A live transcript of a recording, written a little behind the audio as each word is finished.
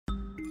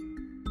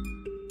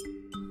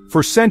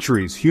For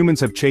centuries,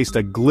 humans have chased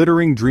a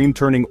glittering dream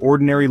turning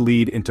ordinary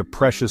lead into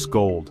precious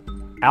gold.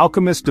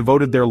 Alchemists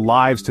devoted their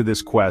lives to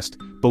this quest,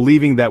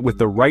 believing that with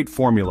the right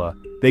formula,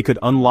 they could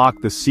unlock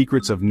the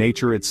secrets of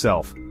nature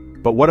itself.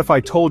 But what if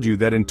I told you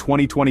that in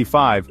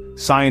 2025,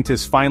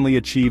 scientists finally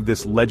achieved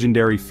this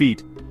legendary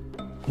feat?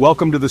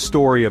 Welcome to the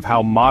story of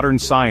how modern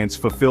science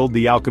fulfilled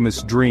the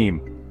alchemist's dream.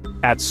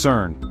 At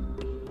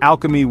CERN,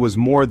 alchemy was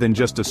more than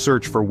just a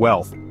search for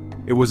wealth.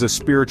 It was a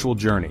spiritual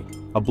journey,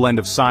 a blend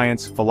of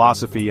science,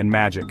 philosophy, and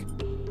magic.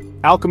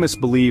 Alchemists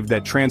believed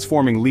that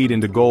transforming lead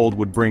into gold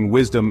would bring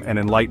wisdom and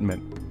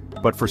enlightenment.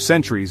 But for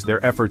centuries,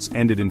 their efforts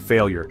ended in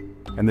failure,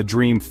 and the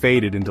dream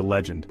faded into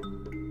legend.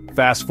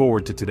 Fast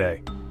forward to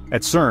today.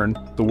 At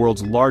CERN, the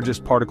world's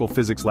largest particle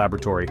physics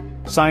laboratory,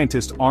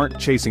 scientists aren't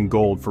chasing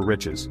gold for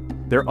riches.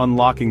 They're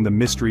unlocking the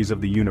mysteries of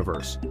the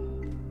universe.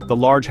 The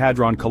Large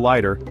Hadron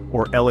Collider,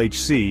 or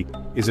LHC,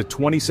 is a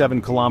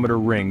 27-kilometer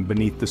ring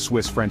beneath the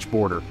Swiss-French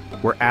border,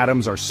 where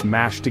atoms are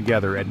smashed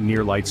together at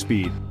near-light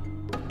speed.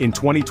 In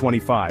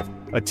 2025,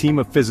 a team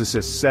of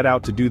physicists set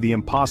out to do the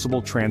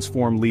impossible: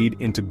 transform lead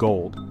into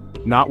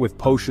gold. Not with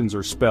potions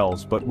or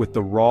spells, but with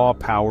the raw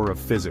power of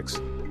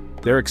physics.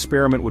 Their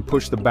experiment would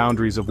push the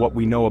boundaries of what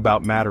we know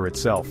about matter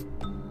itself.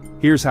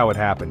 Here's how it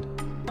happened.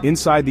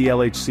 Inside the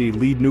LHC,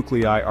 lead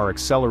nuclei are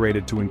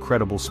accelerated to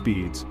incredible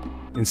speeds.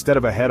 Instead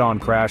of a head-on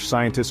crash,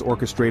 scientists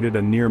orchestrated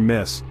a near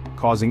miss,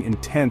 causing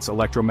intense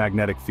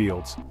electromagnetic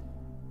fields.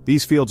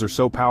 These fields are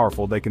so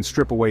powerful they can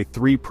strip away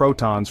 3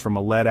 protons from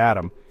a lead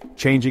atom,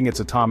 changing its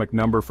atomic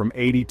number from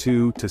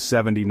 82 to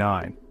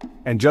 79.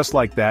 And just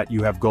like that,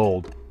 you have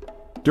gold.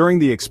 During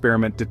the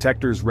experiment,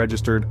 detectors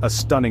registered a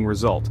stunning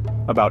result.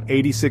 About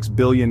 86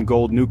 billion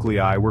gold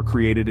nuclei were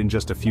created in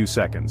just a few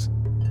seconds.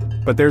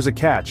 But there's a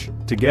catch.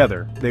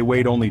 Together, they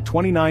weighed only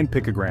 29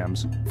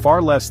 picograms,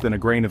 far less than a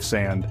grain of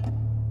sand.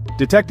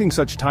 Detecting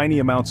such tiny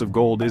amounts of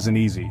gold isn't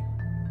easy.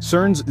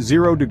 CERN's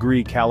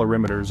zero-degree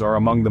calorimeters are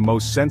among the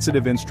most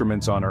sensitive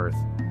instruments on Earth.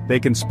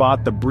 They can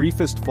spot the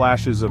briefest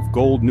flashes of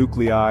gold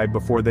nuclei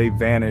before they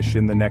vanish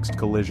in the next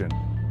collision.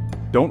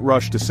 Don't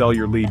rush to sell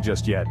your lead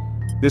just yet.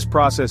 This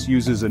process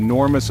uses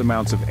enormous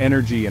amounts of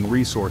energy and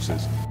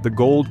resources. The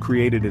gold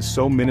created is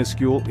so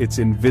minuscule it's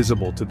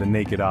invisible to the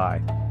naked eye.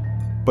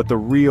 But the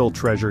real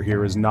treasure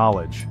here is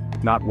knowledge,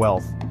 not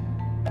wealth.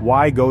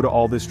 Why go to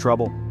all this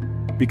trouble?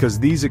 Because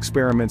these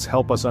experiments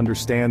help us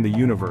understand the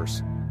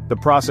universe. The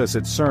process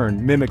at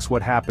CERN mimics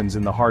what happens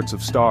in the hearts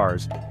of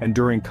stars and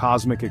during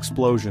cosmic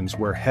explosions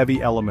where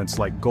heavy elements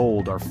like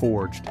gold are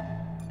forged.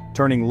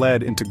 Turning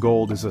lead into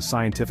gold is a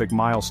scientific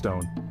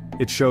milestone.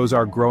 It shows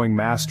our growing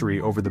mastery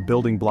over the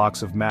building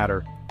blocks of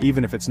matter,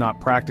 even if it's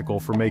not practical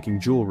for making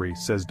jewelry,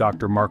 says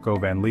Dr. Marco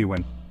van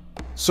Leeuwen.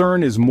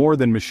 CERN is more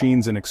than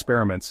machines and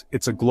experiments.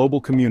 It's a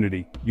global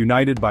community,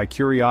 united by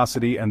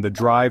curiosity and the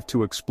drive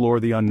to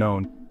explore the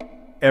unknown.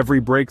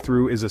 Every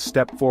breakthrough is a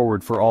step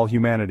forward for all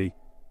humanity.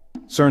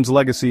 CERN's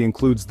legacy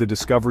includes the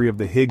discovery of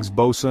the Higgs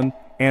boson,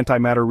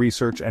 antimatter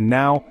research, and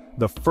now,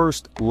 the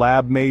first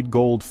lab-made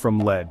gold from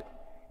lead.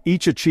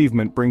 Each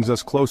achievement brings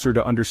us closer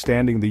to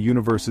understanding the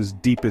universe's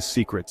deepest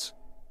secrets.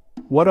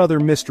 What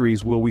other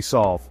mysteries will we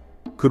solve?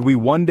 Could we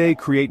one day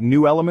create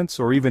new elements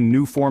or even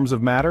new forms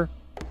of matter?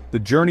 The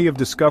journey of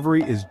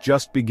discovery is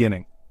just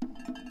beginning.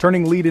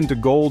 Turning lead into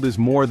gold is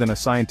more than a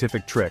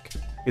scientific trick.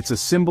 It's a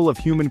symbol of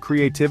human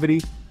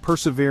creativity,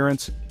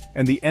 perseverance,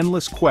 and the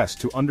endless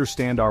quest to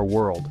understand our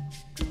world.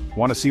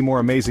 Want to see more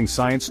amazing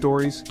science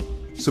stories?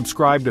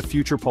 Subscribe to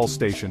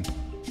FuturePulseStation.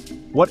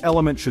 What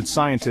element should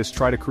scientists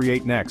try to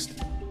create next?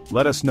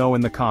 Let us know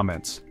in the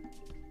comments.